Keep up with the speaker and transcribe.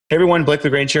Hey everyone, Blake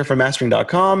LaGrange here from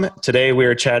mastering.com. Today we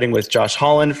are chatting with Josh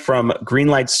Holland from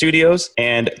Greenlight Studios.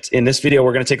 And in this video,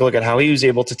 we're going to take a look at how he was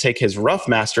able to take his rough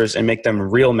masters and make them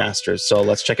real masters. So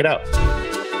let's check it out.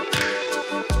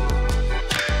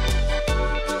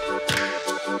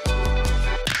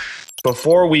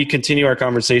 Before we continue our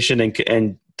conversation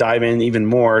and dive in even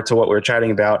more to what we're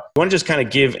chatting about, I want to just kind of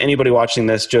give anybody watching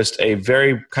this just a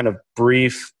very kind of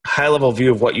brief, high-level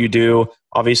view of what you do.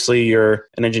 Obviously, you're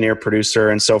an engineer, producer,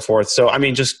 and so forth. So, I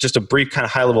mean, just a brief kind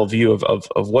of high-level view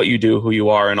of what you do, who you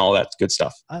are, and all that good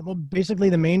stuff. Well, basically,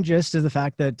 the main gist is the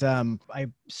fact that I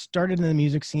started in the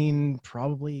music scene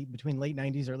probably between late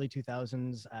 90s, early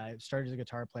 2000s. I started as a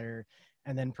guitar player,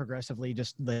 and then progressively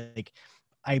just like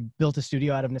I built a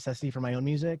studio out of necessity for my own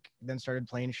music, then started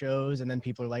playing shows, and then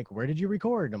people are like, "Where did you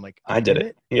record?" I'm like, I did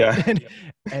it. Yeah.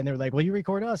 And they're like, "Well, you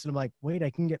record us." And I'm like, "Wait, I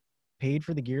can get paid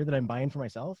for the gear that I'm buying for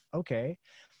myself?" Okay.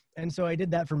 And so I did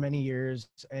that for many years.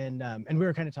 And we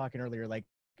were kind of talking earlier, like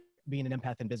being an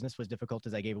empath in business was difficult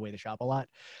as I gave away the shop a lot.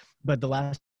 But the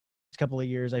last couple of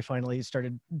years, I finally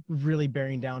started really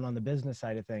bearing down on the business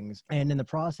side of things. And in the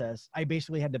process, I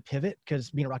basically had to pivot because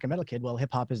being a rock and metal kid, well,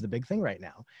 hip hop is the big thing right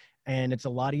now. And it's a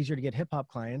lot easier to get hip hop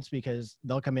clients because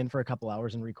they'll come in for a couple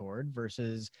hours and record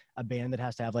versus a band that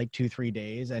has to have like 2-3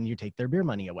 days and you take their beer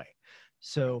money away.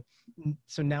 So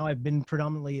now I've been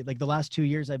predominantly, like the last 2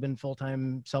 years, I've been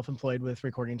full-time self-employed with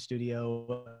recording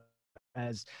studio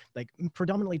as like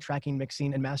predominantly tracking,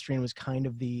 mixing, and mastering was kind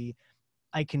of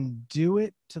I can do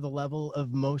it to the level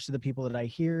of most of the people that I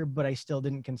hear, but I still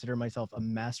didn't consider myself a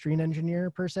mastering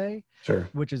engineer per se. Sure.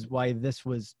 Which is why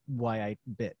I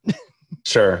bit.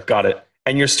 Sure. Got it.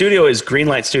 And your studio is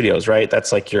Greenlight Studios, right?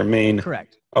 That's like your main.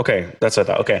 Correct. Okay. That's what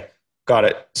I thought. Okay. Got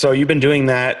it. So you've been doing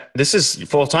that. This is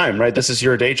full time, right? This is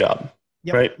your day job,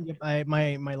 yep, right? Yep.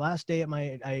 My last day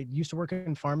I used to work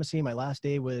in pharmacy. My last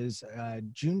day was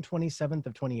June 27th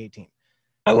of 2018.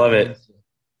 I love it.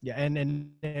 Yeah.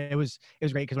 And it was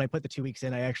great because when I put the 2 weeks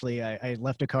in, I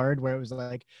left a card where it was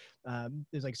like,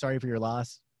 sorry for your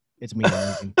loss. It's me.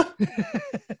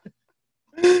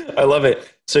 I love it.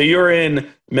 So you're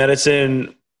in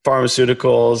medicine,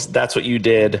 pharmaceuticals. That's what you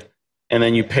did. And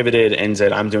then you pivoted and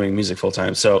said, I'm doing music full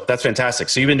time. So that's fantastic.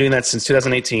 So you've been doing that since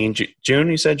 2018. June,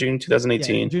 you said June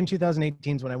 2018? Yeah, June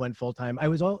 2018 is when I went full time.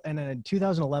 And in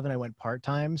 2011, I went part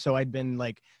time. So I'd been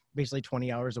like basically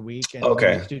 20 hours a week. And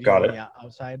okay, studio, got it. Yeah,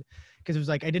 outside. Because it was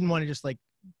like, I didn't want to just like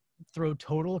throw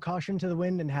total caution to the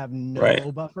wind and have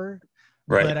no buffer.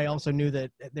 Right. But I also knew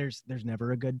that there's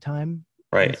never a good time.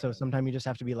 Right. And so sometimes you just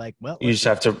have to be like, well. You just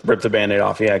have to rip the Band-Aid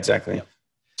off. Yeah, exactly. Yep.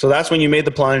 So that's when you made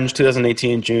the plunge,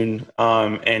 2018, June.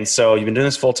 And so you've been doing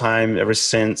this full time ever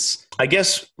since. I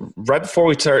guess right before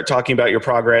we start talking about your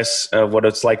progress of what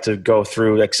it's like to go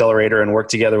through Accelerator and work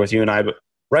together with you and I, but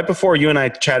right before you and I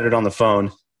chatted on the phone,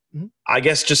 mm-hmm. I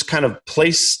guess just kind of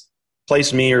place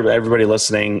me or everybody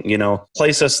listening,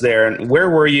 place us there. And where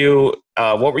were you?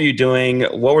 What were you doing?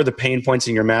 What were the pain points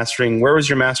in your mastering? Where was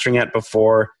your mastering at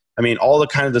before? I mean, all the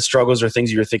kind of the struggles or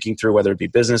things you were thinking through, whether it be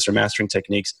business or mastering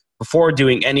techniques, before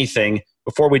doing anything,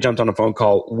 before we jumped on a phone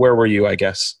call, where were you, I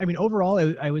guess? I mean,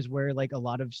 overall, I was where like a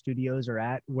lot of studios are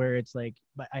at, where it's like,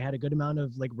 I had a good amount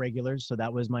of like regulars. So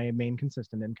that was my main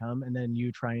consistent income. And then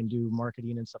you try and do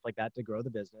marketing and stuff like that to grow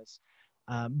the business.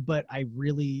 But I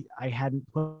hadn't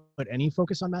put any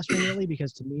focus on mastering really,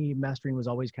 because to me, mastering was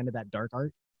always kind of that dark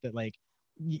art that like,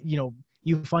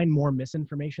 you find more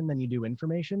misinformation than you do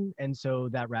information. And so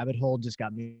that rabbit hole just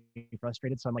got me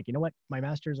frustrated. So I'm like, you know what? My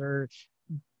masters are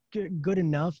good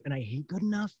enough and I hate good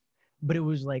enough. But it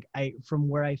was like, from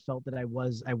where I felt that I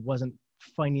wasn't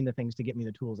finding the things to get me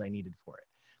the tools I needed for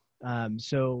it.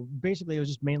 So basically it was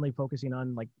just mainly focusing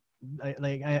on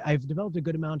I've developed a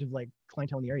good amount of like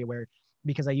clientele in the area where,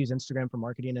 because I use Instagram for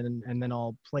marketing and then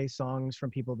I'll play songs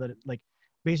from people that like,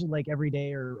 basically like every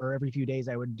day or every few days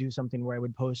I would do something where I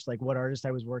would post like what artist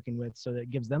I was working with, so that it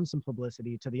gives them some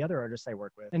publicity to the other artists I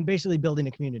work with, and basically building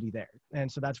a community there.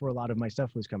 And so that's where a lot of my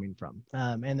stuff was coming from.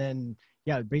 And then,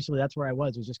 yeah, basically that's where I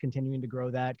was just continuing to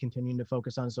grow that, continuing to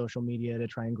focus on social media to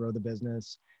try and grow the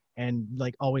business, and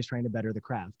like always trying to better the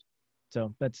craft.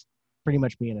 So that's pretty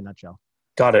much me in a nutshell.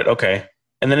 Got it. Okay.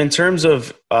 And then in terms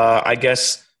of, I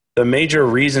guess the major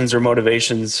reasons or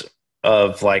motivations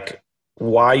of like,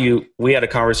 we had a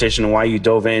conversation on why you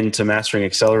dove into Mastering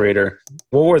Accelerator.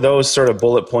 What were those sort of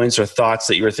bullet points or thoughts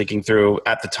that you were thinking through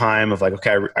at the time of like,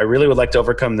 okay, I really would like to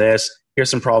overcome this. Here's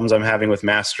some problems I'm having with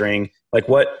mastering. Like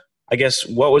what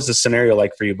was the scenario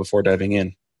like for you before diving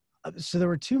in? So there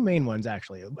were two main ones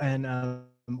actually. And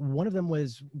One of them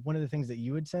was one of the things that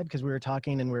you had said, because we were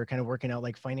talking and we were kind of working out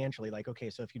like financially, like, okay,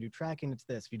 so if you do tracking, it's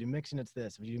this. If you do mixing, it's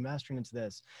this. If you do mastering, it's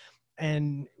this.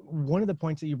 And one of the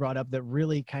points that you brought up that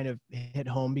really kind of hit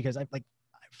home, because I like,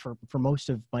 for most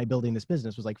of my building this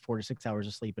business was like 4 to 6 hours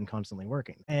of sleep and constantly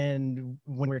working. And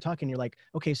when we were talking, you're like,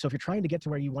 okay, so if you're trying to get to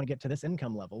where you want to get to this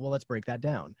income level, well, let's break that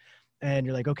down. And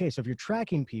you're like, okay, so if you're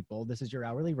tracking people, this is your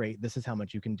hourly rate. This is how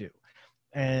much you can do.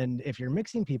 And if you're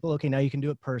mixing people, okay, now you can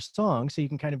do it per song. So you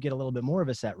can kind of get a little bit more of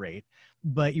a set rate,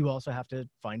 but you also have to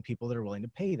find people that are willing to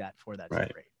pay that for that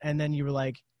set rate. And then you were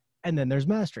like, and then there's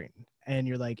mastering. And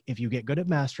you're like, if you get good at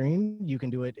mastering, you can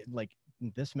do it like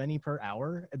this many per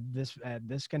hour, this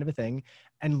kind of a thing,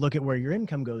 and look at where your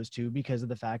income goes to, because of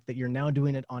the fact that you're now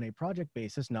doing it on a project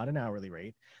basis, not an hourly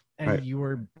rate, and you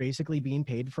are basically being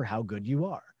paid for how good you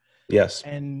are. Yes.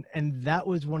 And that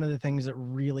was one of the things that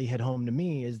really hit home to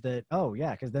me, is that, oh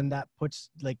yeah, because then that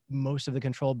puts like most of the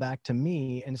control back to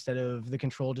me, instead of the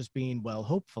control just being, well,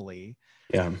 hopefully.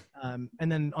 Yeah.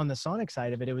 And then on the sonic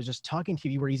side of it, it was just talking to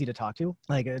you. You were easy to talk to.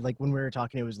 Like when we were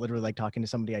talking, it was literally like talking to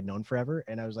somebody I'd known forever.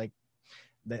 And I was like,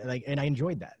 and I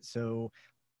enjoyed that. So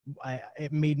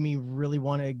it made me really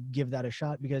want to give that a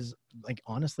shot, because like,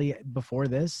 honestly, before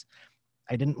this,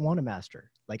 I didn't want to master.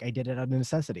 Like, I did it out of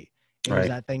necessity. It was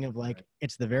that thing of like,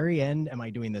 it's the very end. Am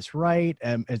I doing this right?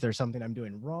 Is there something I'm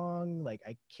doing wrong? Like,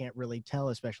 I can't really tell,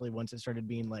 especially once it started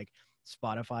being like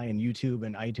Spotify and YouTube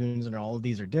and iTunes and all of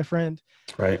these are different.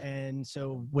 Right. And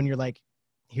so when you're like,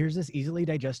 here's this easily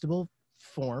digestible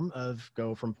form of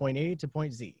go from point A to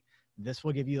point Z, this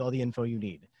will give you all the info you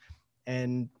need.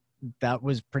 And that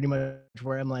was pretty much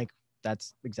where I'm like,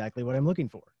 that's exactly what I'm looking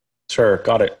for. Sure.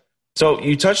 Got it. So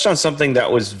you touched on something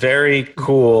that was very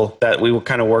cool that we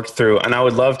kind of worked through. And I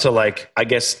would love to, like, I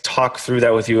guess, talk through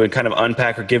that with you and kind of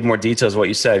unpack or give more details of what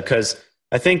you said. Because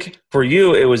I think for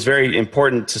you, it was very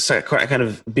important to kind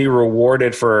of be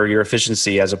rewarded for your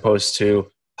efficiency as opposed to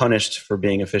punished for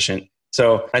being efficient.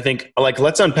 So I think, like,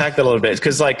 let's unpack that a little bit.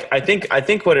 Because like, I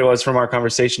think what it was from our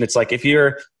conversation, it's like, if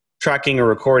you're tracking or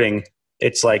recording,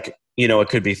 it's like, you know, it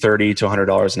could be $30 to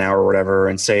 $100 an hour or whatever,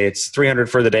 and say it's $300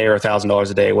 for the day or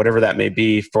 $1,000 a day, whatever that may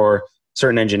be for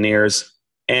certain engineers.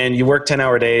 And you work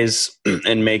 10-hour days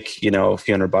and make, you know, a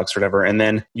few $100 or whatever. And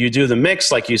then you do the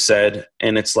mix, like you said,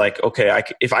 and it's like, okay,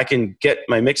 if I can get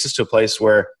my mixes to a place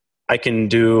where I can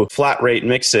do flat rate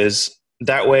mixes,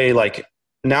 that way, like,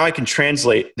 now I can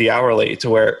translate the hourly to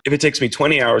where if it takes me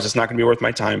 20 hours, it's not going to be worth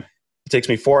my time. If it takes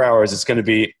me 4 hours, it's going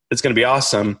to be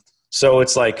awesome. So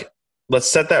it's like, let's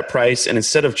set that price, and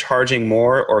instead of charging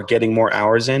more or getting more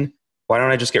hours in, why don't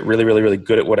I just get really, really, really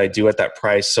good at what I do at that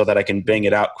price so that I can bang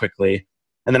it out quickly?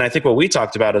 And then I think what we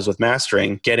talked about is with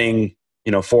mastering, getting,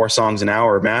 you know, 4 songs an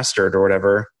hour mastered or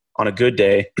whatever on a good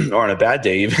day or on a bad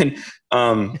day even.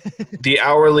 The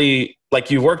hourly, like,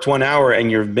 you worked 1 hour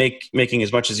and you're making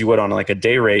as much as you would on like a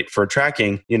day rate for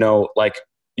tracking, you know, like,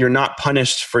 you're not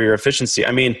punished for your efficiency.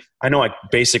 I mean, I know I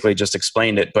basically just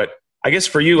explained it, but I guess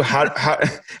for you, how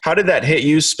did that hit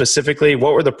you specifically?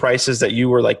 What were the prices that you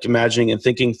were like imagining and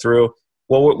thinking through?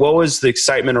 What was the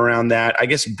excitement around that? I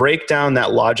guess break down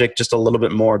that logic just a little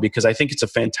bit more, because I think it's a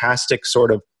fantastic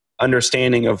sort of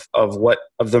understanding of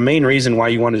the main reason why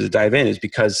you wanted to dive in is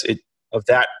because of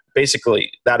that,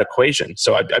 basically that equation.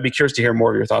 So I'd be curious to hear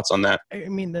more of your thoughts on that. I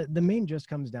mean, the main just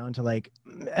comes down to, like,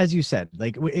 as you said,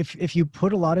 like, if you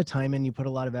put a lot of time in, you put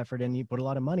a lot of effort in, you put a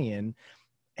lot of money in,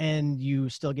 and you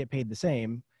still get paid the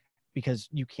same, because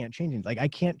you can't change it. Like, I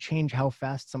can't change how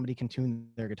fast somebody can tune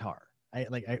their guitar. I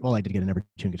did get a never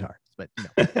tuned guitar, but you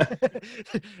know,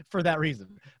 for that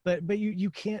reason. But you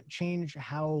can't change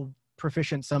how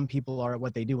proficient some people are at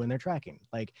what they do when they're tracking.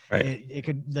 Like, it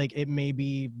could, like, it may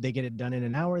be they get it done in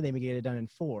an hour, they may get it done in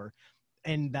 4.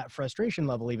 And that frustration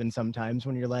level, even sometimes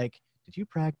when you're like, did you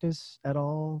practice at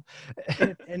all?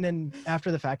 And then after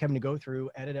the fact, having to go through,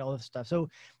 edit all this stuff. So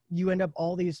you end up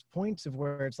all these points of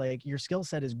where it's like your skill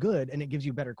set is good and it gives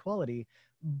you better quality,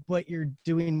 but you're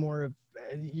doing more of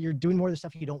the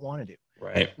stuff you don't want to do.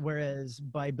 Right. Whereas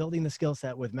by building the skill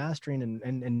set with mastering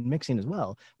and mixing as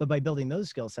well, but by building those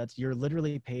skill sets, you're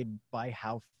literally paid by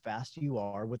how fast you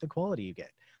are with the quality you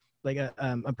get. Like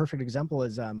a perfect example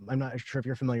is, I'm not sure if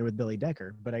you're familiar with Billy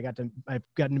Decker, but I've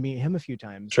gotten to meet him a few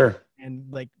times. Sure. And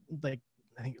like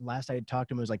I think last I had talked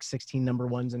to him, it was like 16 number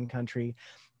ones in country,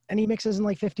 and he mixes in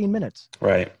like 15 minutes.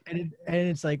 Right. And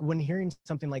it's like, when hearing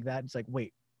something like that, it's like,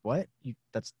 wait, what?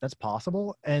 That's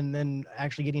possible? And then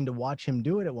actually getting to watch him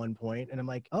do it at one point, and I'm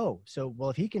like, oh, so,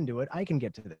 well, if he can do it, I can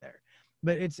get to there.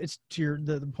 But it's to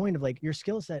the point of, like, your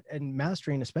skill set and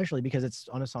mastering, especially because it's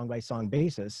on a song by song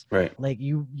basis. Right. Like,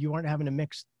 you aren't having to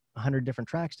mix 100 different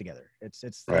tracks together. It's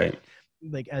Right.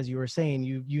 like as you were saying,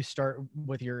 you start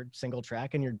with your single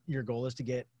track, and your goal is to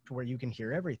get to where you can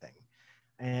hear everything.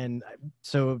 And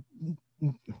so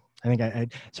I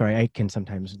think sorry, I can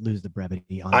sometimes lose the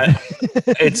brevity on I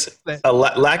it's but, a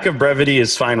lack of brevity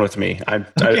is fine with me.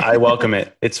 okay. I welcome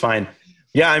it. It's fine.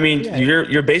 Yeah, I mean, Yeah.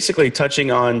 you're basically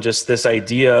touching on just this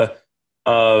idea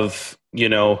of, you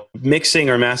know, mixing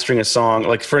or mastering a song.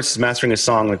 Like, for instance, mastering a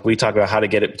song, like we talk about how to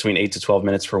get it between 8 to 12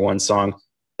 minutes for one song.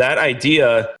 That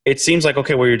idea, it seems like,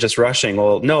 okay, well, you're just rushing.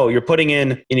 Well, no, you're putting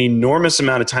in an enormous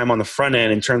amount of time on the front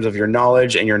end in terms of your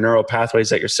knowledge and your neural pathways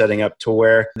that you're setting up, to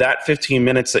where that 15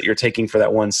 minutes that you're taking for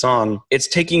that one song, it's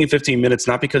taking you 15 minutes,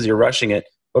 not because you're rushing it,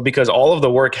 but because all of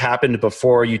the work happened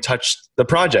before you touched the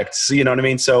project. So, you know what I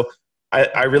mean? So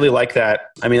I really like that.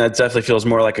 I mean, that definitely feels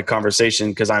more like a conversation,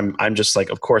 because I'm just like,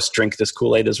 of course, drink this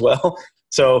Kool-Aid as well.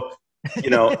 So, you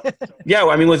know, yeah,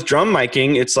 well, I mean, with drum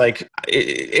miking, it's like,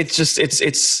 it's just,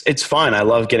 it's fun. I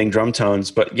love getting drum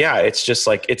tones, but yeah, it's just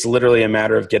like, it's literally a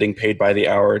matter of getting paid by the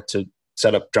hour to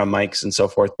set up drum mics and so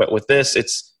forth. But with this,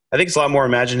 I think it's a lot more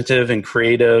imaginative and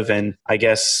creative, and I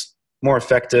guess more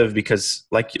effective, because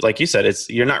like you said,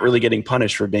 you're not really getting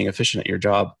punished for being efficient at your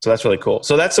job. So that's really cool.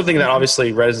 So that's something that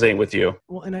obviously resonates with you.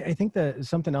 Well, and I think that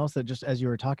something else that, just as you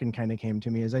were talking, kind of came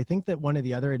to me is, I think that one of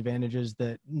the other advantages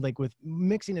that, like with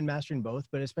mixing and mastering both,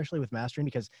 but especially with mastering,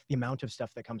 because the amount of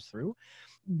stuff that comes through,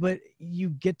 but you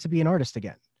get to be an artist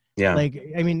again. Yeah. Like,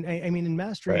 I mean, in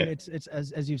mastering, Right. it's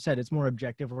as you've said, it's more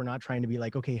objective. We're not trying to be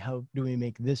like, okay, how do we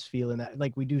make this feel? And that,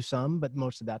 like, we do some, but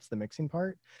most of that's the mixing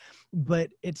part. But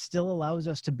it still allows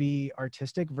us to be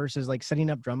artistic, versus like setting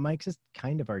up drum mics is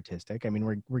kind of artistic. I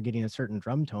mean, we're getting a certain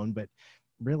drum tone, but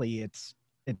really it's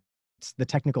the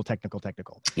technical.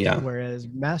 Yeah. Whereas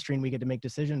mastering, we get to make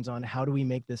decisions on how do we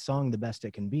make this song the best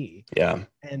it can be. Yeah.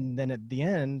 And then at the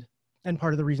end, and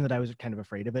part of the reason that I was kind of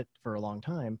afraid of it for a long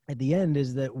time, at the end,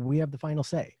 is that we have the final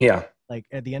say. Yeah. Like,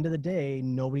 at the end of the day,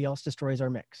 nobody else destroys our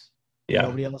mix. Yeah.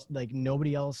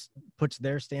 Nobody else puts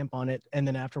their stamp on it. And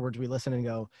then afterwards we listen and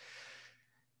go,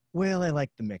 well, I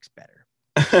like the mix better.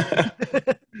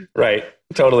 Right.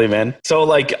 Totally, man. So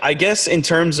like, I guess in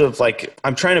terms of like,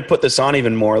 I'm trying to put this on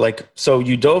even more, like, so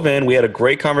you dove in, we had a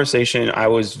great conversation. I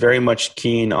was very much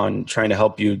keen on trying to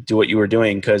help you do what you were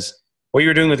doing, because what you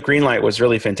were doing with Greenlight was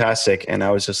really fantastic. And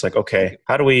I was just like, okay,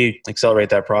 how do we accelerate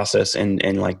that process and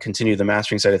like continue the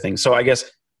mastering side of things? So I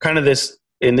guess kind of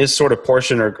in this sort of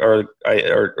portion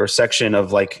or section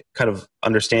of like kind of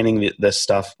understanding this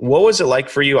stuff, what was it like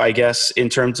for you, I guess, in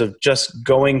terms of just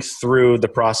going through the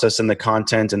process and the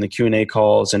content and the Q&A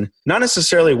calls, and not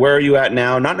necessarily where are you at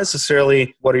now, not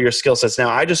necessarily what are your skill sets now.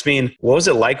 I just mean, what was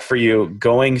it like for you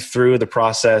going through the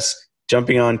process,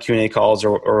 jumping on Q&A calls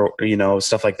or you know,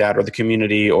 stuff like that, or the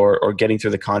community, or getting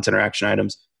through the content or action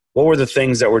items? What were the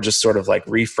things that were just sort of like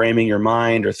reframing your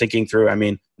mind or thinking through? I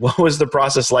mean, what was the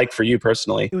process like for you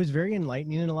personally? It was very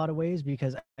enlightening in a lot of ways,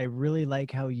 because I really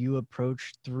like how you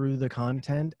approach through the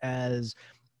content as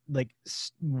like,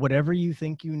 whatever you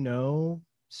think you know,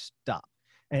 stop.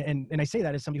 And I say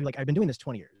that as somebody who, like, I've been doing this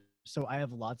 20 years. So I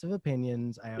have lots of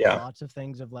opinions. I have Yeah. lots of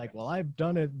things of like, well, I've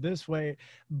done it this way.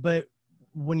 But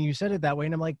when you said it that way,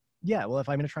 and I'm like, yeah, well, if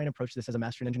I'm going to try and approach this as a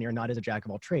master engineer, not as a jack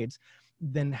of all trades,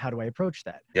 then how do I approach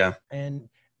that? Yeah. And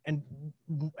and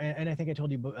I think I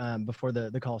told you before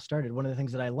the call started, one of the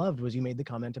things that I loved was you made the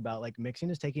comment about like, mixing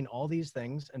is taking all these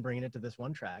things and bringing it to this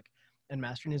one track, and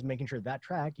mastering is making sure that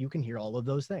track you can hear all of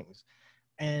those things.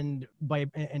 And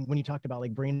when you talked about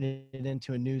like bringing it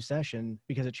into a new session,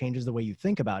 because it changes the way you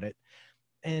think about it,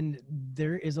 and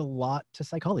there is a lot to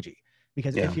psychology,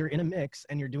 because Yeah. if you're in a mix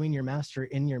and you're doing your master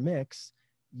in your mix,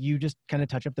 you just kind of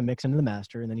touch up the mix into the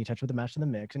master, and then you touch with the master in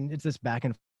the mix, and it's this back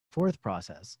and forth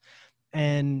process.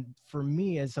 And for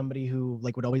me, as somebody who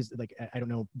like would always like, I don't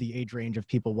know the age range of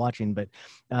people watching, but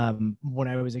when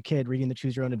I was a kid reading the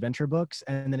choose your own adventure books,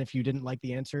 and then if you didn't like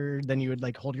the answer, then you would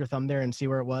like hold your thumb there and see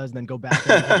where it was, and then go back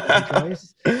and make a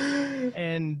choice.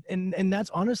 And that's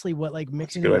honestly what like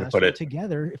mixing and mastering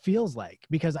together feels like,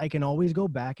 because I can always go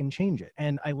back and change it.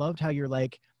 And I loved how you're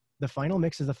like, the final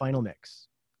mix is the final mix.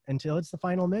 Until it's the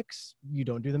final mix, you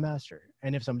don't do the master.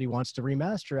 And if somebody wants to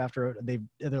remaster after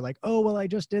they're like, oh, well, I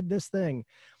just did this thing,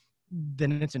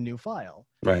 then it's a new file.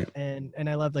 Right. And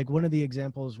I love, like, one of the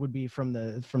examples would be from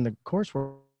the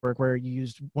coursework where you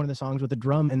used one of the songs with a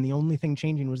drum, and the only thing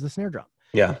changing was the snare drum.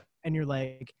 Yeah. And you're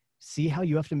like, see how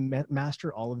you have to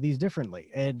master all of these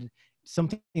differently. And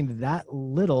something that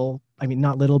little, I mean,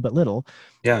 not little, but little,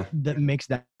 yeah, that makes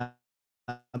that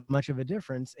much of a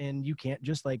difference. And you can't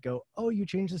just like go, oh, you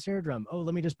changed the snare drum, oh,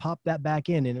 let me just pop that back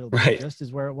in and it'll be just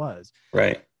as where it was.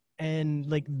 Right. And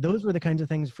like, those were the kinds of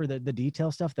things for the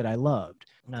detail stuff that I loved.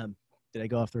 Did I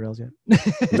go off the rails yet?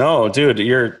 No, dude,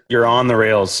 you're on the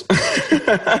rails.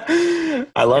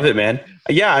 I love it, man.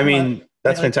 Yeah, I mean,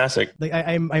 that's fantastic. Like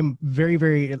I'm very,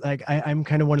 very like I'm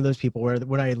kind of one of those people where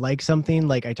when I like something,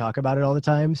 like I talk about it all the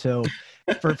time. So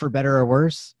for better or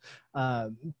worse.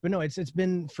 But no, it's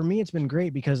been, for me, it's been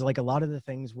great because like a lot of the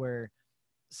things where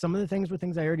some of the things were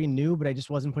things I already knew, but I just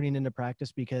wasn't putting into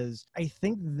practice because I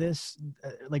think this,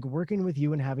 like working with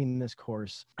you and having this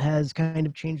course has kind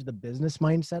of changed the business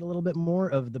mindset a little bit more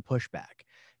of the pushback,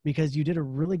 because you did a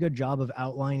really good job of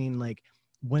outlining like,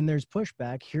 when there's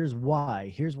pushback, here's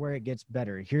why, here's where it gets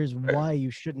better, here's why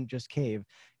you shouldn't just cave.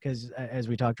 Because as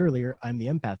we talked earlier, I'm the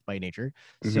empath by nature.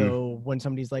 Mm-hmm. So when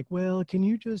somebody's like, well, can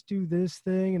you just do this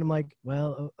thing? And I'm like,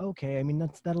 well, okay. I mean,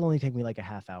 that'll only take me like a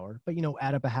half hour, but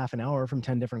add up a half an hour from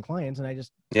 10 different clients. And I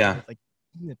just, like,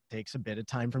 it takes a bit of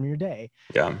time from your day.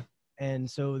 Yeah. And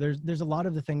so there's a lot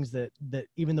of the things that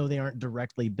even though they aren't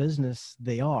directly business,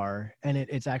 they are. And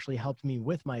it's actually helped me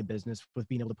with my business with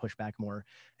being able to push back more,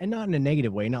 and not in a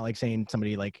negative way, not like saying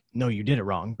somebody like, no, you did it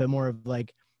wrong, but more of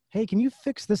like, hey, can you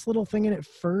fix this little thing in it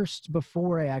first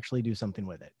before I actually do something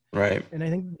with it? Right. And I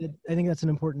think that's an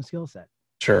important skill set.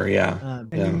 Sure. Yeah.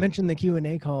 And you mentioned the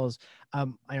Q&A calls. I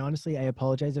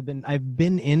apologize. I've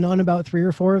been in on about 3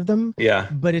 or 4 of them. Yeah.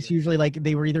 But it's usually like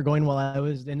they were either going while I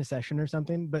was in a session or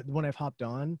something. But when I've hopped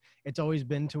on, it's always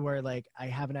been to where like I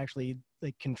haven't actually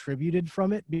like contributed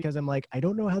from it, because I'm like, I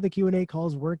don't know how the Q&A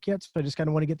calls work yet. So I just kind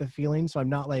of want to get the feeling. So I'm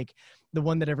not like the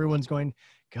one that everyone's going,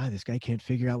 God, this guy can't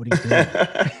figure out what he's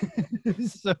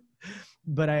doing.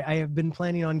 But I have been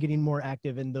planning on getting more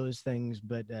active in those things.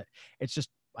 But it's just,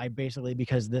 I basically,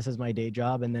 because this is my day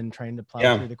job and then trying to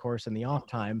plow through the course in the off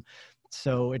time.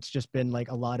 So it's just been like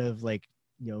a lot of like,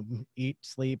 eat,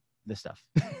 sleep, this stuff.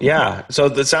 Yeah. So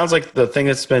it sounds like the thing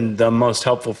that's been the most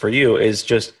helpful for you is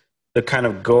just the kind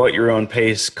of go at your own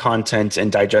pace content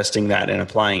and digesting that and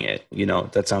applying it.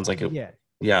 That sounds like it. Yeah.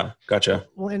 Yeah. Gotcha.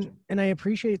 Well, and I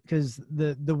appreciate, because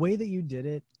the way that you did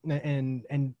it,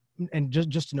 and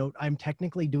just to note, I'm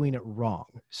technically doing it wrong.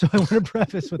 So I want to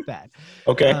preface with that.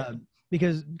 Okay.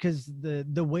 Because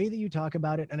the way that you talk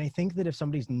about it, and I think that if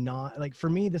somebody's not, like, for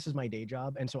me, this is my day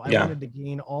job. And so I wanted to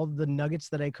gain all the nuggets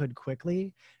that I could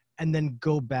quickly and then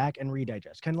go back and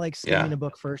redigest, kind of like skimming a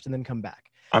book first and then come back.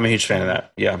 I'm a huge fan of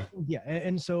that. Yeah. Yeah.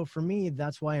 And so for me,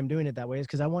 that's why I'm doing it that way, is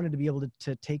because I wanted to be able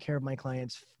to take care of my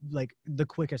clients like the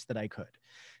quickest that I could.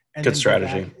 And good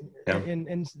strategy.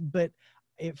 But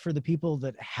for the people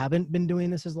that haven't been doing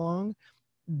this as long,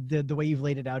 the way you've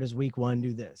laid it out is week 1,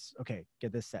 do this. Okay,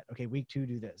 get this set. Okay, week 2,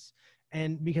 do this.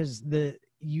 And because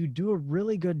you do a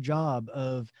really good job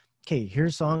of, okay,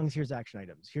 here's songs, here's action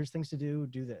items, here's things to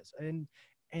do this.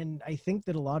 And I think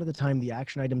that a lot of the time the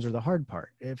action items are the hard part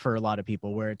for a lot of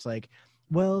people, where it's like,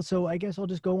 well, so I guess I'll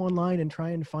just go online and try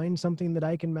and find something that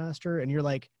I can master. And you're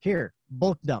like, here,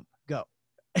 bulk dump, go.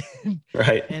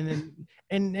 Right.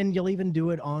 And you'll even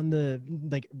do it on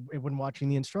like when watching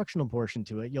the instructional portion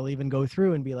to it, you'll even go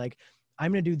through and be like,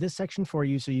 I'm going to do this section for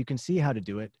you so you can see how to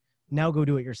do it. Now go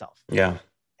do it yourself. Yeah.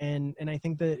 And I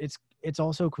think that it's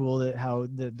also cool that how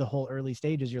the whole early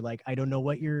stages, you're like, I don't know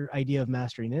what your idea of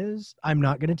mastering is. I'm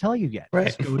not going to tell you yet. Right.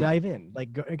 Just go dive in.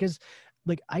 Because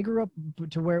like I grew up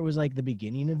to where it was like the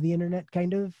beginning of the internet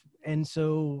kind of. And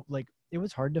so like it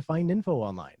was hard to find info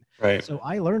online. Right. So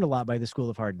I learned a lot by the School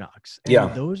of Hard Knocks.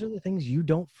 And those are the things you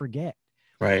don't forget.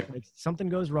 Right. Like something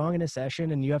goes wrong in a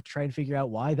session and you have to try and figure out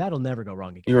why. That'll never go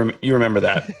wrong again. You remember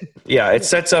that. Yeah. It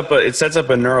sets up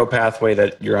a neural pathway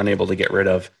that you're unable to get rid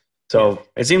of. So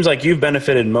it seems like you've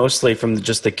benefited mostly from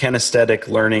just the kinesthetic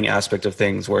learning aspect of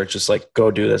things, where it's just like,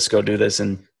 go do this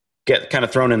and get kind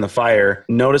of thrown in the fire,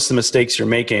 notice the mistakes you're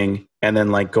making, and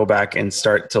then like go back and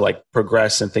start to like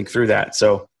progress and think through that.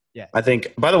 So yeah. I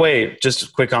think, by the way, just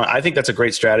a quick comment, I think that's a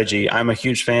great strategy. I'm a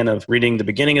huge fan of reading the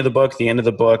beginning of the book, the end of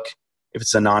the book, if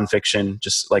it's a nonfiction,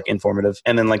 just like informative,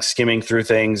 and then like skimming through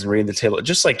things and reading the table,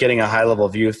 just like getting a high level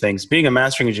view of things. Being a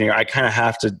mastering engineer, I kind of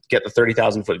have to get the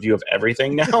 30,000 foot view of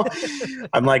everything now.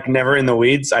 I'm like never in the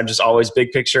weeds. I'm just always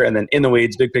big picture and then in the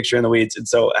weeds, big picture in the weeds. And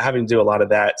so having to do a lot of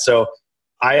that. So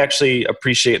I actually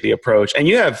appreciate the approach, and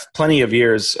you have plenty of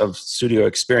years of studio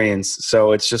experience.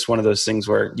 So it's just one of those things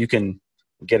where you can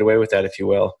get away with that, if you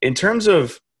will. In terms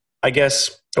of, I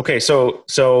guess, okay,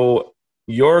 so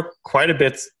you're quite a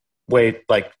bit way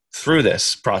like through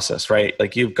this process, right?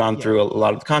 Like you've gone through a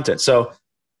lot of the content. So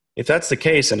if that's the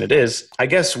case, and it is, I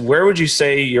guess, where would you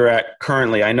say you're at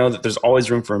currently? I know that there's always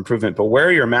room for improvement, but where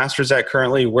are your masters at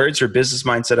currently? Where's your business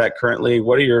mindset at currently?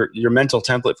 What are your mental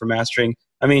template for mastering?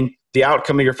 I mean, the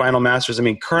outcome of your final masters, I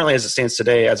mean, currently as it stands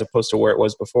today, as opposed to where it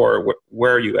was before,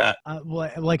 where are you at?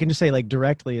 Well, I can just say like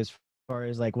directly as far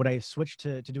as like when I switched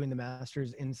to doing the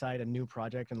masters inside a new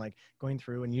project and like going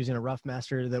through and using a rough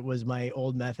master that was my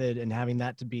old method and having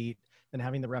that to beat and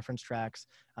having the reference tracks.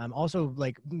 Also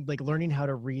like learning how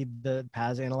to read the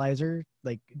PAS analyzer,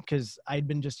 like because I'd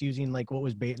been just using like what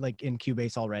was like in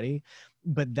Cubase already,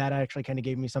 but that actually kind of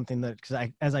gave me something that because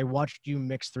as I watched you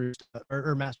mix through stuff,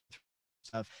 or master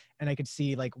stuff, and I could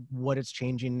see like what it's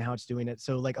changing and how it's doing it.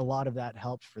 So like a lot of that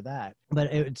helped for that. But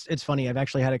it's funny. I've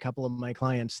actually had a couple of my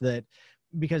clients that,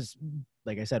 because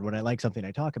like I said, when I like something,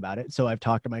 I talk about it. So I've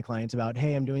talked to my clients about,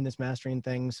 hey, I'm doing this mastering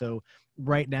thing. So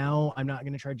right now I'm not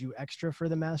going to charge you extra for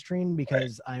the mastering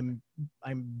because I'm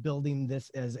building this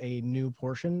as a new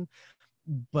portion,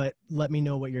 but let me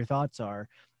know what your thoughts are.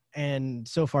 And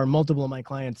so far, multiple of my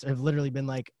clients have literally been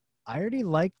like, I already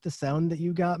like the sound that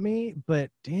you got me, but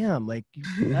damn, like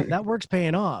that work's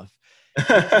paying off.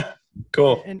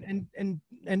 Cool.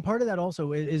 And part of that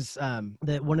also is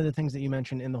that one of the things that you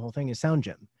mentioned in the whole thing is Sound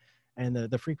Gym and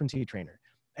the frequency trainer.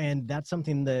 And that's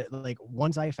something that like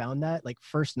once I found that, like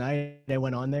first night I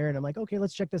went on there and I'm like, okay,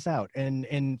 let's check this out. And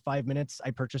in 5 minutes I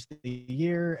purchased the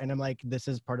year and I'm like, this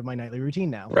is part of my nightly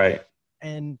routine now. Right.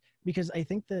 And because I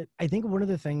think one of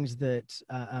the things that,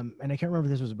 and I can't remember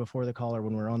if this was before the call or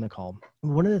when we were on the call,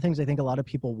 one of the things I think a lot of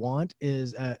people want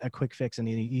is a quick fix and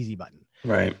an easy button.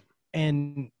 Right.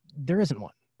 And there isn't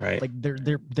one. Right. Like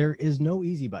there is no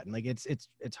easy button. Like it's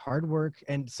hard work,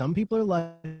 and some people are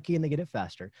lucky and they get it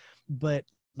faster. But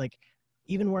like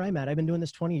even where I'm at, I've been doing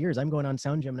this 20 years. I'm going on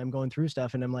Sound Gym and I'm going through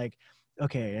stuff and I'm like,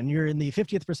 okay, and you're in the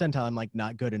 50th percentile. I'm like,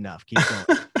 not good enough. Keep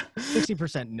going.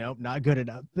 60%, nope, not good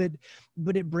enough. But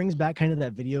it brings back kind of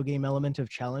that video game element of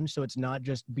challenge. So it's not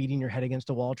just beating your head against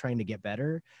a wall trying to get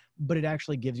better, but it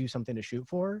actually gives you something to shoot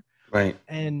for. Right.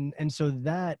 And so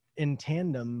that in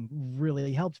tandem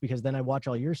really helps because then I watch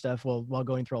all your stuff while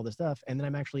going through all this stuff, and then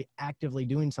I'm actually actively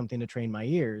doing something to train my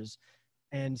ears.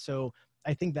 And so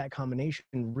I think that combination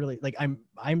really, like,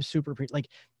 I'm super like,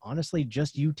 honestly,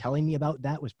 just you telling me about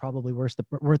that was probably worth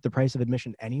the price of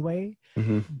admission anyway.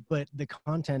 Mm-hmm. But the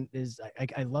content is,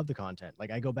 I love the content.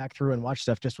 Like I go back through and watch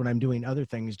stuff just when I'm doing other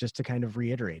things, just to kind of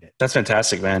reiterate it. That's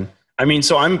fantastic, man. I mean,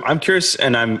 so I'm curious,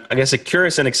 and I guess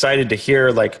curious and excited to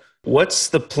hear, like, what's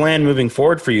the plan moving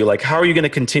forward for you? Like, how are you going to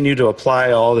continue to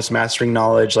apply all this mastering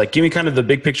knowledge? Like, give me kind of the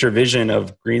big picture vision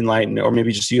of Greenlight, or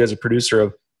maybe just you as a producer,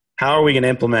 of how are we going to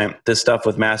implement this stuff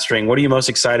with mastering? What are you most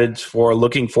excited for,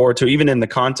 looking forward to, even in the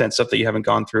content stuff that you haven't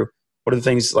gone through? What are the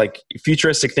things, like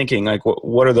futuristic thinking? Like,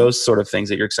 what are those sort of things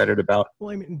that you're excited about?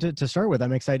 Well, I mean, to start with,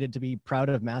 I'm excited to be proud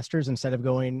of masters instead of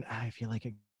going, I feel like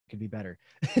it could be better.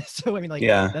 So, I mean, like,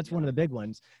 Yeah. that's one of the big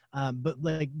ones. But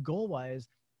like goal wise,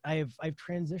 I've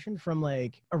transitioned from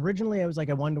like, originally I was like,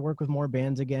 I wanted to work with more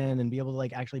bands again and be able to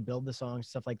like actually build the songs,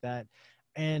 stuff like that.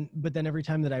 But then every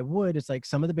time that I would, it's like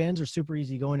some of the bands are super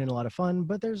easy going and a lot of fun,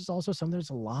 but there's also there's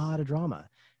a lot of drama.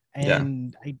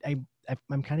 And yeah.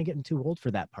 I'm kind of getting too old for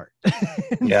that part.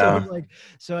 Yeah.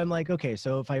 So I'm like, okay,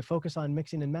 so if I focus on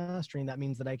mixing and mastering, that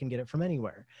means that I can get it from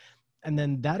anywhere. And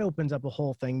then that opens up a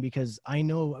whole thing, because I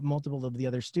know multiple of the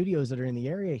other studios that are in the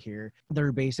area here,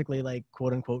 they're basically like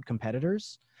quote unquote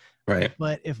competitors. Right.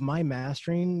 But if my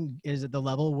mastering is at the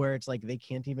level where it's like they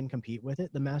can't even compete with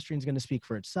it, the mastering is going to speak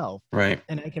for itself. Right.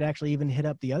 And I could actually even hit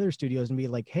up the other studios and be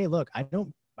like, hey, look, I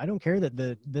don't care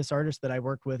that this artist that I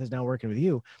worked with is now working with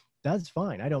you. That's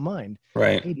fine. I don't mind.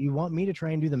 Right. Hey, do you want me to try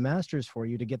and do the masters for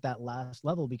you to get that last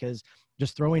level? Because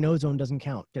just throwing ozone doesn't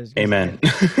count. Amen.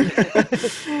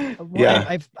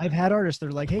 Yeah. I've had artists that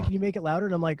are like, hey, can you make it louder?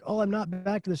 And I'm like, oh, I'm not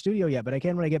back to the studio yet, but I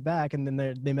can when I get back. And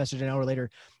then they message an hour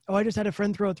later, oh, I just had a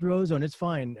friend throw it through ozone. It's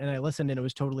fine. And I listened and it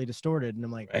was totally distorted. And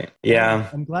I'm like, right. Yeah,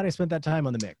 I'm glad I spent that time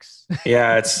on the mix.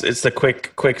 Yeah, it's the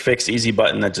quick fix, easy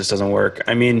button that just doesn't work.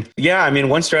 I mean,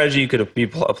 one strategy you could be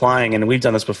applying, and we've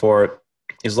done this before,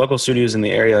 is local studios in the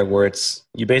area where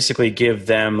you basically give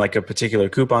them like a particular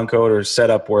coupon code or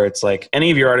setup where it's like,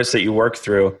 any of your artists that you work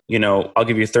through, I'll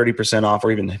give you 30% off or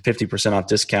even 50% off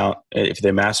discount if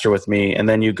they master with me. And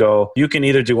then you can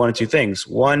either do one of two things.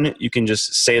 One, you can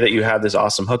just say that you have this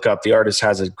awesome hookup. The artist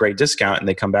has a great discount and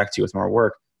they come back to you with more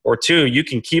work. Or two, you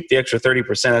can keep the extra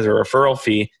 30% as a referral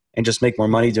fee and just make more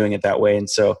money doing it that way. And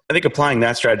so I think applying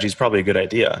that strategy is probably a good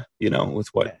idea, with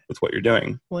what you're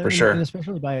doing, for sure. And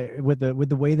especially with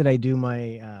the way that I do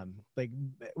my,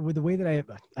 with the way that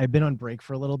I've been on break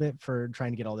for a little bit for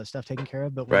trying to get all this stuff taken care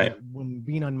of. But when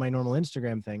being on my normal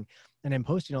Instagram thing and I'm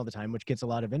posting all the time, which gets a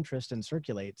lot of interest and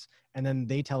circulates, and then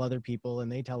they tell other people and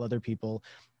they tell other people.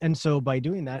 And so by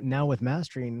doing that now with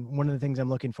mastering, one of the things I'm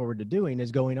looking forward to doing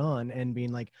is going on and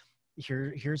being like,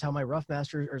 here's how my rough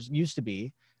masters used to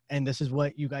be, and this is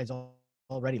what you guys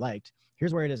already liked.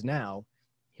 Here's where it is now.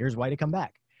 Here's why to come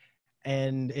back.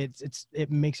 And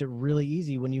it makes it really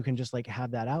easy when you can just like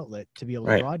have that outlet to be able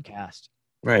to broadcast.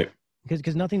 Right.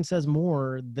 Because nothing says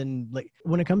more than, like,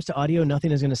 when it comes to audio,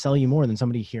 nothing is going to sell you more than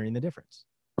somebody hearing the difference.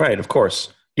 Right. Of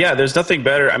course. Yeah. There's nothing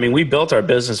better. I mean, we built our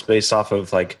business based off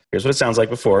of like, here's what it sounds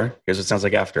like before. Here's what it sounds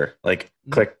like after. Like,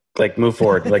 click, like move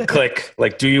forward, like click,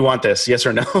 like, do you want this? Yes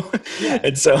or no? Yeah.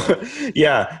 And so,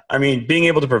 yeah, I mean, being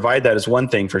able to provide that is one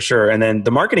thing for sure. And then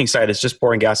the marketing side is just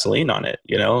pouring gasoline on it.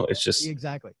 You know, it's just,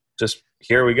 exactly. Just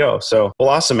here we go. So, well,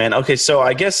 awesome, man. Okay. So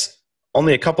I guess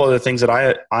only a couple other things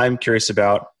that I'm curious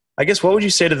about. I guess, what would you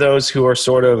say to those who are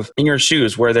sort of in your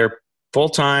shoes where they're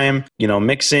full-time, you know,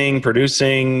 mixing,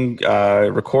 producing,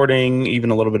 recording,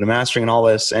 even a little bit of mastering and all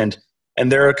this. And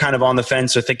they're kind of on the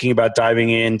fence or thinking about diving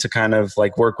in to kind of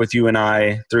like work with you and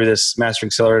I through this mastering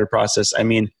accelerator process. I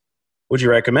mean, would you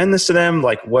recommend this to them?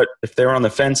 Like, what if they're on the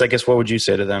fence? I guess, what would you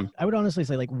say to them? I would honestly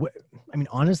say, like,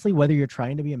 honestly, whether you're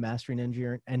trying to be a mastering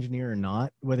engineer or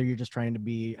not, whether you're just trying to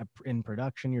be in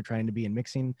production, you're trying to be in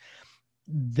mixing,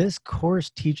 this course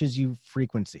teaches you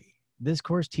frequency. This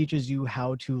course teaches you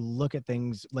how to look at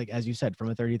things, like, as you said, from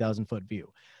a 30,000 foot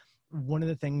view. One of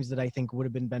the things that I think would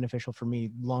have been beneficial for me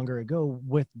longer ago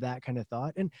with that kind of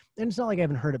thought, and it's not like I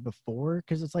haven't heard it before,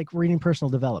 because it's like reading personal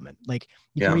development. Like,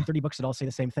 you can read 30 books that all say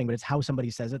the same thing, but it's how somebody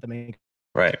says it that makes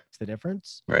the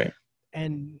difference. Right.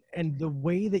 And the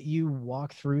way that you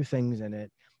walk through things in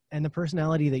it, and the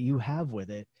personality that you have with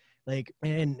it, like,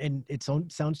 and it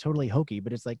sounds totally hokey,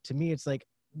 but it's like, to me, it's like,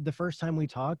 the first time we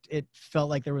talked, it felt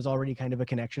like there was already kind of a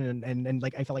connection, and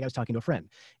like, I felt like I was talking to a friend.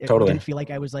 It didn't feel like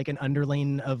I was like an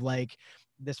underling of like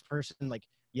this person, like,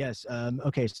 yes,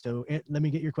 okay, so let me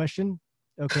get your question.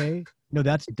 Okay, no,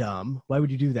 that's dumb. Why would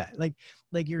you do that? Like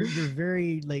you're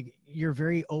very, like, you're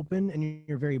very open and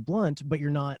you're very blunt, but you're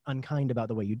not unkind about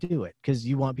the way you do it, because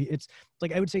you want it's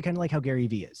like, I would say kind of like how Gary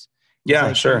Vee is. Yeah,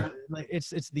 like, sure. Like,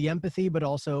 it's the empathy, but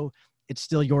also it's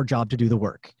still your job to do the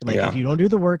work. Like, if you don't do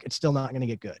the work, it's still not going to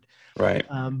get good. Right.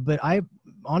 But I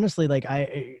honestly, like,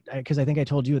 because I think I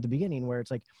told you at the beginning, where it's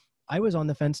like, I was on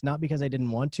the fence, not because I didn't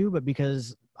want to, but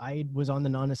because I was on the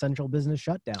non-essential business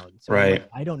shutdown. So like,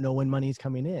 I don't know when money's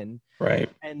coming in. Right.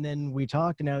 And then we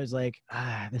talked, and I was like,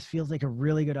 this feels like a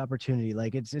really good opportunity.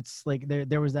 Like, it's like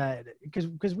there was that,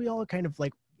 because we all kind of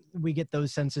like, we get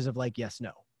those senses of like, yes,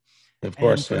 no. Of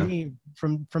course. And for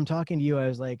me, from talking to you, I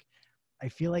was like, I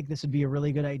feel like this would be a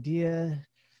really good idea.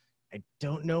 I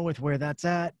don't know where that's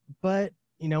at, but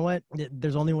you know what?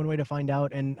 There's only one way to find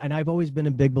out. And I've always been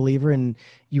a big believer in,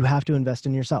 you have to invest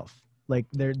in yourself. Like,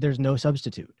 there's no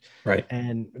substitute. Right.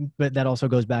 But that also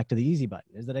goes back to the easy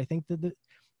button, is that I think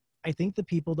the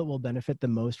people that will benefit the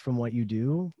most from what you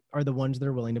do are the ones that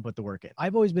are willing to put the work in.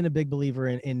 I've always been a big believer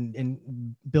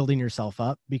in building yourself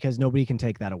up, because nobody can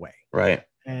take that away. Right.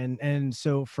 And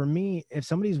so for me, if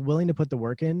somebody's willing to put the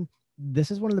work in,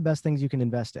 this is one of the best things you can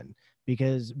invest in,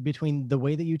 because between the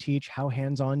way that you teach, how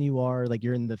hands-on you are, like,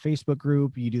 you're in the Facebook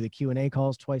group, you do the Q&A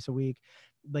calls twice a week,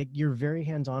 like, you're very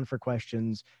hands-on for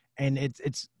questions, and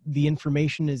it's the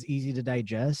information is easy to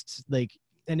digest. Like,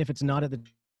 and if it's not at the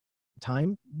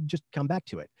time, just come back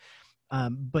to it.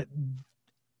 But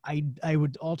I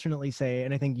would alternately say,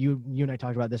 and I think you and I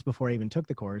talked about this before I even took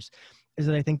the course, is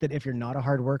that I think that if you're not a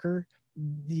hard worker,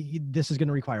 this is going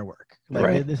to require work.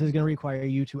 Like, this is going to require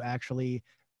you to actually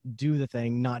do the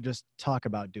thing, not just talk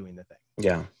about doing the thing.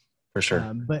 Yeah, for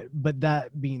sure. But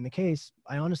that being the case,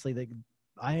 I honestly think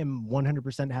I am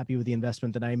 100% happy with the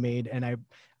investment that I made. And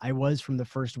I was from the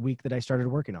first week that I started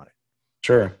working on it.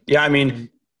 Sure. Yeah. I mean,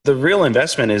 the real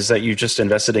investment is that you just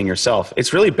invested in yourself.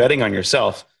 It's really betting on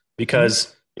yourself,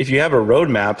 because if you have a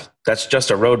roadmap, that's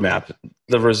just a roadmap.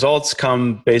 The results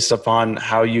come based upon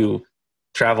how you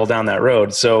travel down that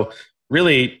road. So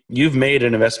really, you've made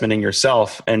an investment in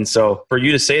yourself. And so for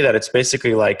you to say that, it's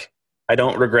basically like, I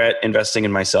don't regret investing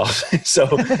in myself. So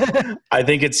I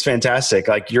think it's fantastic.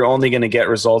 Like, you're only going to get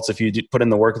results if you put in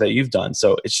the work that you've done.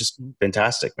 So it's just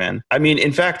fantastic, man. I mean,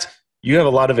 in fact, you have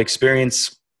a lot of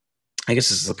experience. I guess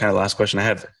this is the kind of last question I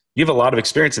have. You have a lot of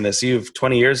experience in this. You have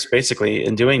 20 years basically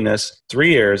in doing this,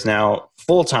 3 years now,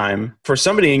 full time. For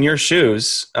somebody in your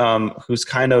shoes, who's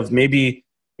kind of maybe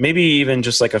even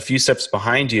just like a few steps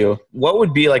behind you, what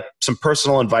would be like some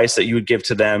personal advice that you would give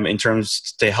to them in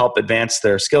terms to help advance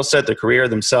their skill set, their career,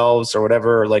 themselves, or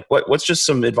whatever? Like, what's just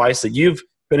some advice that you've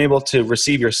been able to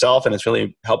receive yourself and it's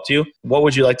really helped you? What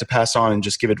would you like to pass on and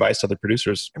just give advice to other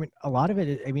producers? I mean, a lot of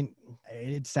it, I mean,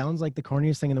 it sounds like the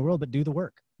corniest thing in the world, but do the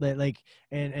work. Like,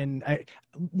 and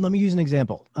let me use an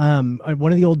example. One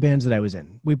of the old bands that I was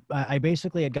in, I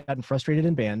basically had gotten frustrated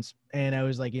in bands, and I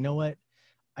was like, you know what?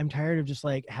 I'm tired of just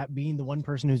like being the one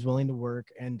person who's willing to work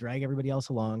and drag everybody else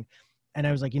along. And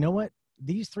I was like, you know what?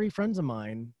 These 3 friends of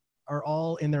mine are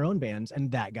all in their own bands,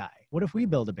 and that guy. What if we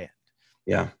build a band?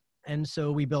 Yeah. And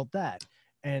so we built that.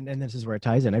 And this is where it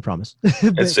ties in, I promise.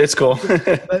 It's cool.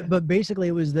 but basically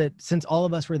it was that since all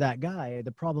of us were that guy,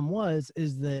 the problem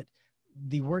is that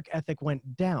the work ethic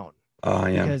went down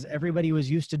because everybody was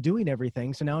used to doing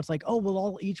everything. So now it's like, oh, we'll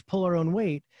all each pull our own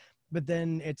weight. But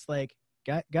then it's like,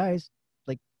 guys,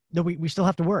 like, no, we still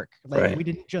have to work. Like we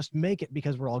didn't just make it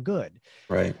because we're all good.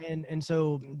 Right. And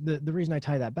so the reason I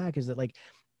tie that back is that, like,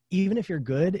 even if you're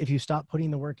good, if you stop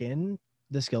putting the work in,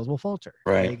 the skills will falter.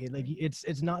 Right. Like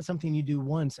it's not something you do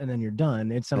once and then you're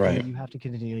done. It's something that you have to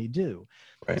continually do.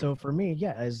 Right. So for me,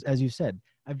 yeah, as you said,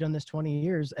 I've done this 20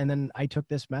 years, and then I took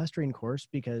this mastering course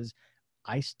because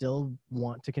I still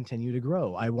want to continue to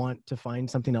grow. I want to find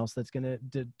something else that's going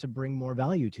to bring more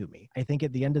value to me. I think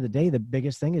at the end of the day, the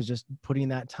biggest thing is just putting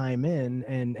that time in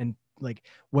and like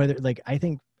whether, like, I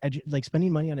think like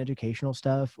spending money on educational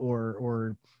stuff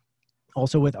or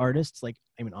also with artists, like,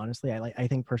 I mean, honestly, I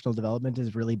think personal development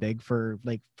is really big for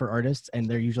artists, and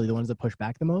they're usually the ones that push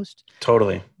back the most.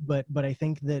 Totally. But I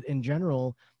think that in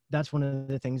general, that's one of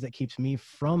the things that keeps me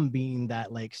from being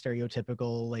that like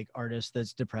stereotypical like artist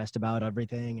that's depressed about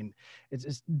everything. And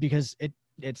it's because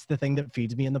it's the thing that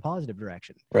feeds me in the positive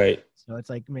direction. Right. So it's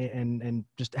like, and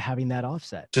just having that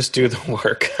offset. Just do the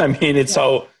work. I mean,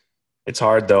 it's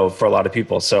hard though for a lot of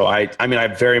people. So I mean, I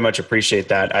very much appreciate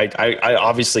that. I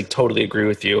obviously totally agree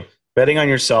with you. Betting on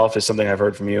yourself is something I've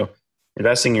heard from you.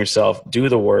 Investing in yourself, do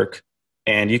the work,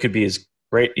 and you could be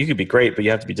great, but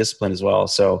you have to be disciplined as well.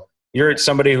 So you're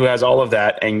somebody who has all of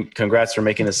that, and congrats for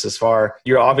making this far.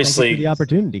 You're obviously Thank you for the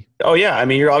opportunity. Oh yeah. I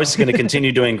mean, you're obviously going to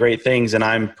continue doing great things, and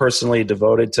I'm personally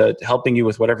devoted to helping you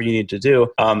with whatever you need to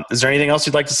do. Is there anything else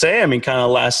you'd like to say? I mean, kind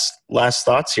of last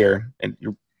thoughts here, and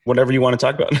whatever you want to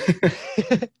talk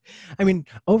about. I mean,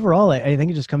 overall, I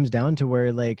think it just comes down to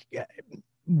where, like,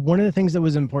 one of the things that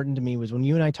was important to me was when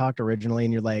you and I talked originally,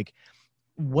 and you're like,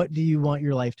 what do you want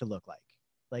your life to look like?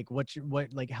 Like,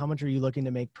 like, how much are you looking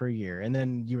to make per year? And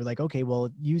then you were like, okay, well,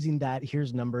 using that,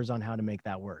 here's numbers on how to make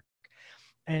that work.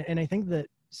 And I think that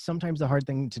sometimes the hard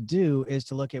thing to do is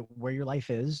to look at where your life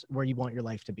is, where you want your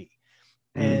life to be.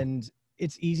 And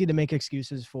it's easy to make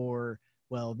excuses for,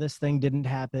 well, this thing didn't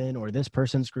happen, or this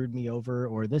person screwed me over,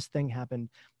 or this thing happened.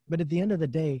 But at the end of the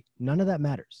day, none of that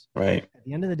matters. Right. At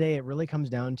the end of the day, it really comes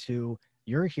down to,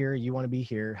 you're here, you want to be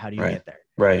here. How do you get there?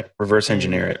 Right. Reverse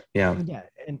engineer it. Yeah. Yeah.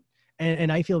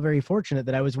 And I feel very fortunate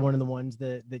that I was one of the ones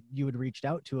that you had reached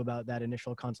out to about that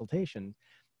initial consultation.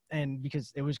 And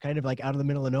because it was kind of like out of the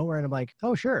middle of nowhere, and I'm like,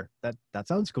 oh, sure, that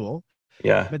sounds cool.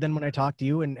 Yeah. But then when I talked to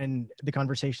you and the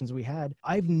conversations we had,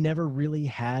 I've never really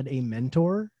had a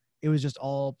mentor. It was just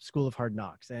all School of Hard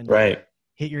Knocks, and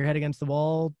hit your head against the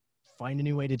wall, find a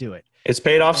new way to do it. It's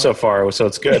paid off so far, so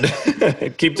it's good.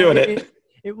 Keep doing it.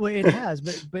 It has,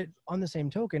 but on the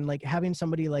same token, like, having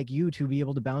somebody like you to be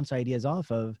able to bounce ideas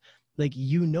off of, like,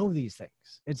 you know, these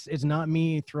things. It's not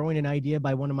me throwing an idea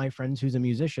by one of my friends who's a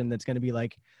musician that's going to be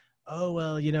like, oh,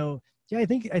 well, you know, yeah, I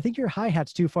think your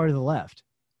hi-hat's too far to the left.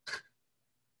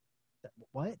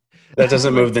 What? That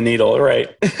doesn't move the needle, right?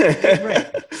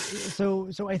 Right. So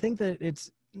I think that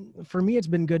for me, it's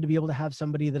been good to be able to have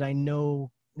somebody that I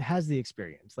know has the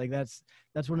experience. Like, that's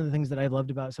one of the things that I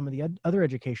loved about some of the other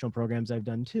educational programs I've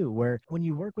done too, where when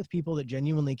you work with people that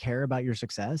genuinely care about your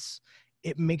success,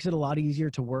 it makes it a lot easier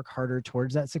to work harder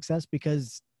towards that success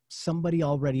because somebody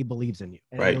already believes in you.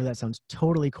 And I know that sounds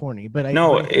totally corny, but I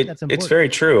think that's important. It's very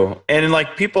true. And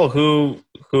like, people who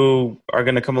are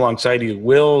going to come alongside you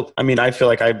will, I mean, I feel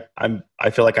like I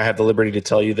feel like I have the liberty to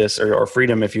tell you this, or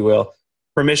freedom, if you will,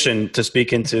 permission to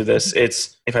speak into this.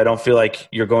 It's, if I don't feel like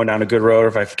you're going down a good road, or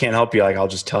if I can't help you, like, I'll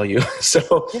just tell you.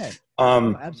 So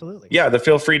absolutely. Yeah.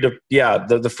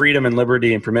 The freedom and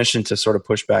liberty and permission to sort of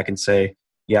push back and say,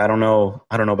 yeah, I don't know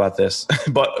about this,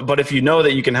 but if you know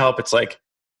that you can help, it's like,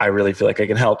 I really feel like I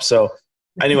can help. So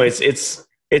anyways, it's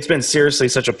been seriously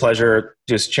such a pleasure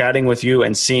just chatting with you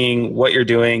and seeing what you're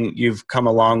doing. You've come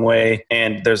a long way,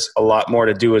 and there's a lot more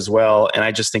to do as well. And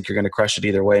I just think you're going to crush it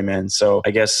either way, man. So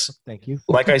I guess, thank you.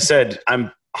 Like I said,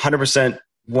 I'm 100%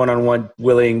 one-on-one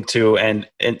willing to, and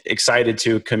excited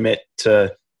to commit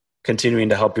to continuing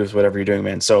to help you with whatever you're doing,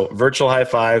 man. So virtual high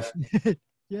five.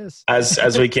 Yes.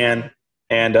 As we can.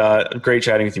 And great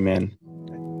chatting with you, man.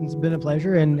 It's been a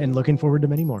pleasure, and looking forward to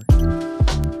many more.